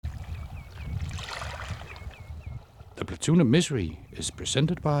A Platoon of Misery is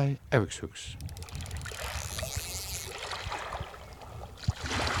presented by Eric's Hooks.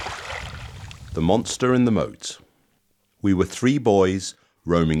 The Monster in the Moat. We were 3 boys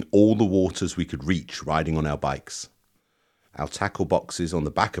roaming all the waters we could reach riding on our bikes. Our tackle boxes on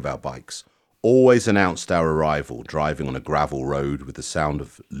the back of our bikes always announced our arrival, driving on a gravel road with the sound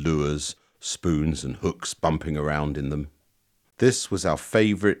of lures, spoons and hooks bumping around in them. This was our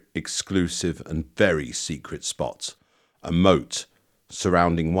favourite, exclusive and very secret spot, a moat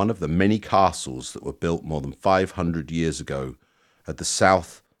surrounding one of the many castles that were built more than 500 years ago at the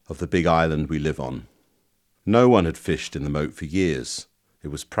south of the big island we live on. No one had fished in the moat for years. It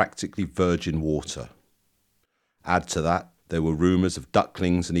was practically virgin water. Add to that, there were rumours of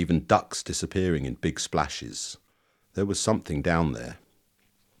ducklings and even ducks disappearing in big splashes. There was something down there.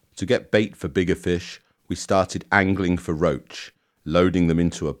 To get bait for bigger fish, we started angling for roach, loading them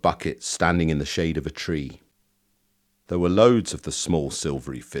into a bucket standing in the shade of a tree. There were loads of the small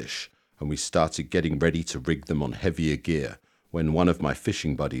silvery fish, and we started getting ready to rig them on heavier gear when one of my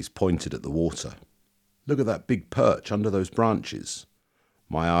fishing buddies pointed at the water. "Look at that big perch under those branches."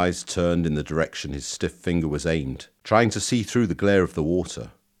 My eyes turned in the direction his stiff finger was aimed, trying to see through the glare of the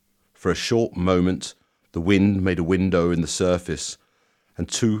water. For a short moment, the wind made a window in the surface, and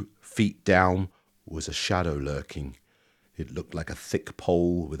 2 feet down was a shadow lurking. It looked like a thick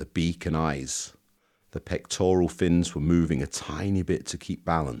pole with a beak and eyes. The pectoral fins were moving a tiny bit to keep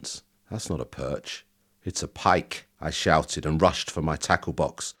balance. "That's not a perch. It's a pike," I shouted and rushed for my tackle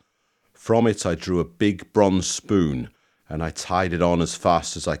box. From it I drew a big bronze spoon and I tied it on as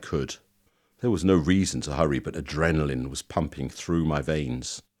fast as I could. There was no reason to hurry, but adrenaline was pumping through my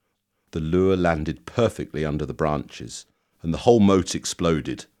veins. The lure landed perfectly under the branches and the whole moat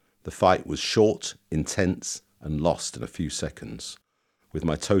exploded. The fight was short, intense and lost in a few seconds. With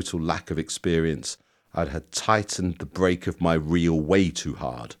my total lack of experience, I had tightened the brake of my reel way too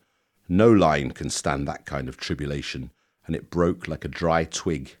hard. No line can stand that kind of tribulation, and it broke like a dry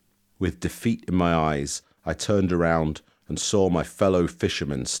twig. With defeat in my eyes, I turned around and saw my fellow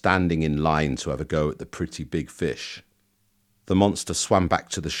fishermen standing in line to have a go at the pretty big fish. The monster swam back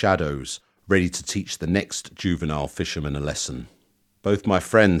to the shadows, ready to teach the next juvenile fisherman a lesson. Both my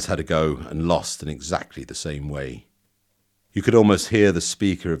friends had a go and lost in exactly the same way. You could almost hear the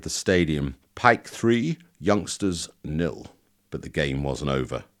speaker of the stadium, "Pike 3, youngsters 0, but the game wasn't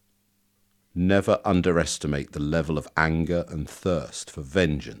over. Never underestimate the level of anger and thirst for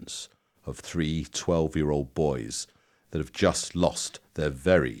vengeance of 3 12-year-old boys that have just lost their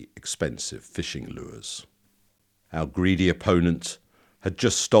very expensive fishing lures. Our greedy opponent had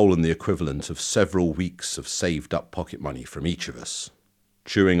just stolen the equivalent of several weeks of saved up pocket money from each of us.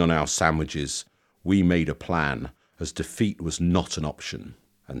 Chewing on our sandwiches, we made a plan, as defeat was not an option,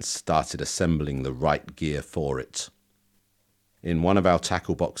 and started assembling the right gear for it. In one of our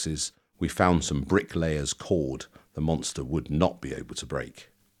tackle boxes, we found some bricklayer's cord the monster would not be able to break.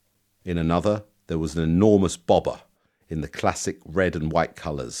 In another, there was an enormous bobber in the classic red and white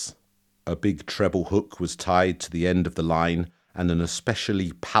colours. A big treble hook was tied to the end of the line, and an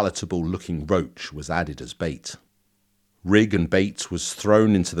especially palatable-looking roach was added as bait. Rig and bait was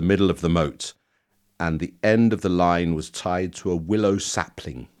thrown into the middle of the moat, and the end of the line was tied to a willow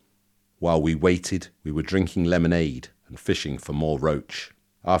sapling. While we waited, we were drinking lemonade and fishing for more roach.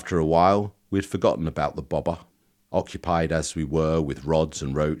 After a while, we had forgotten about the bobber. Occupied as we were with rods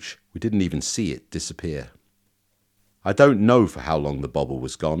and roach, we didn't even see it disappear. I don't know for how long the bobber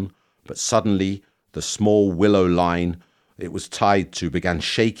was gone, but suddenly the small willow line it was tied to began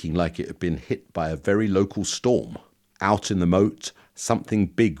shaking like it had been hit by a very local storm. Out in the moat, something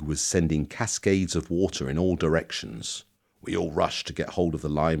big was sending cascades of water in all directions. We all rushed to get hold of the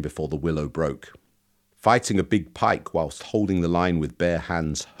line before the willow broke. Fighting a big pike whilst holding the line with bare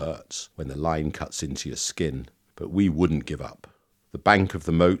hands hurts when the line cuts into your skin, but we wouldn't give up. The bank of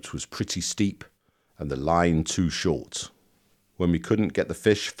the moat was pretty steep and the line too short. When we couldn't get the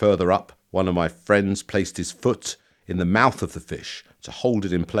fish further up, one of my friends placed his foot in the mouth of the fish to hold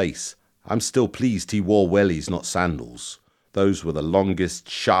it in place. I'm still pleased he wore wellies, not sandals. Those were the longest,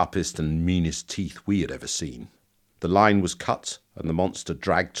 sharpest and meanest teeth we had ever seen. The line was cut and the monster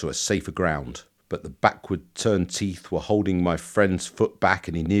dragged to a safer ground, but the backward turned teeth were holding my friend's foot back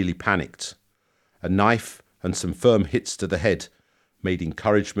and he nearly panicked. A knife and some firm hits to the head made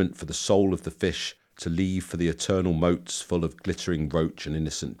encouragement for the soul of the fish to leave for the eternal moats full of glittering roach and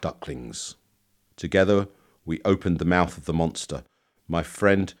innocent ducklings. Together we opened the mouth of the monster. My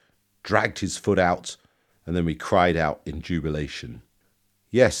friend dragged his foot out, and then we cried out in jubilation.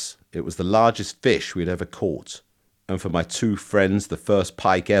 Yes, it was the largest fish we had ever caught, and for my 2 friends the first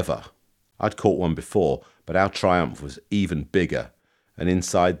pike ever. I'd caught one before, but But our triumph was even bigger, and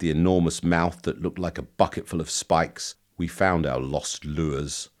inside the enormous mouth that looked like a bucket full of spikes, we found our lost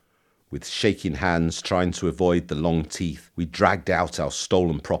lures. With shaking hands, trying to avoid the long teeth, we dragged out our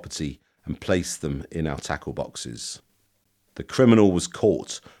stolen property and placed them in our tackle boxes. The criminal was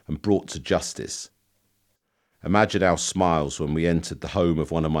caught and brought to justice. Imagine our smiles when we entered the home of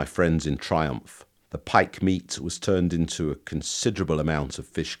one of my friends in triumph. The pike meat was turned into a considerable amount of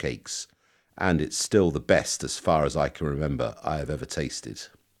fish cakes, and it's still the best, as far as I can remember, I have ever tasted.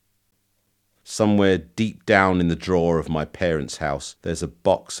 Somewhere deep down in the drawer of my parents' house, there's a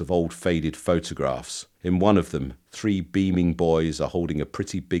box of old faded photographs. In one of them, 3 beaming boys are holding a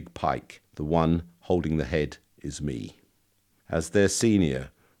pretty big pike. The one holding the head is me. As their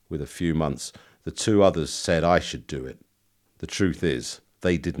senior, with a few months, the 2 others said I should do it. The truth is,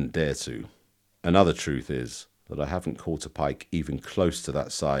 they didn't dare to. Another truth is that I haven't caught a pike even close to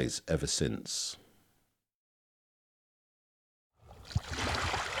that size ever since.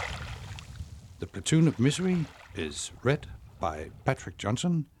 The Platoon of Misery is read by Patrick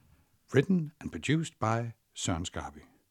Johnson, written and produced by Søren Skarby.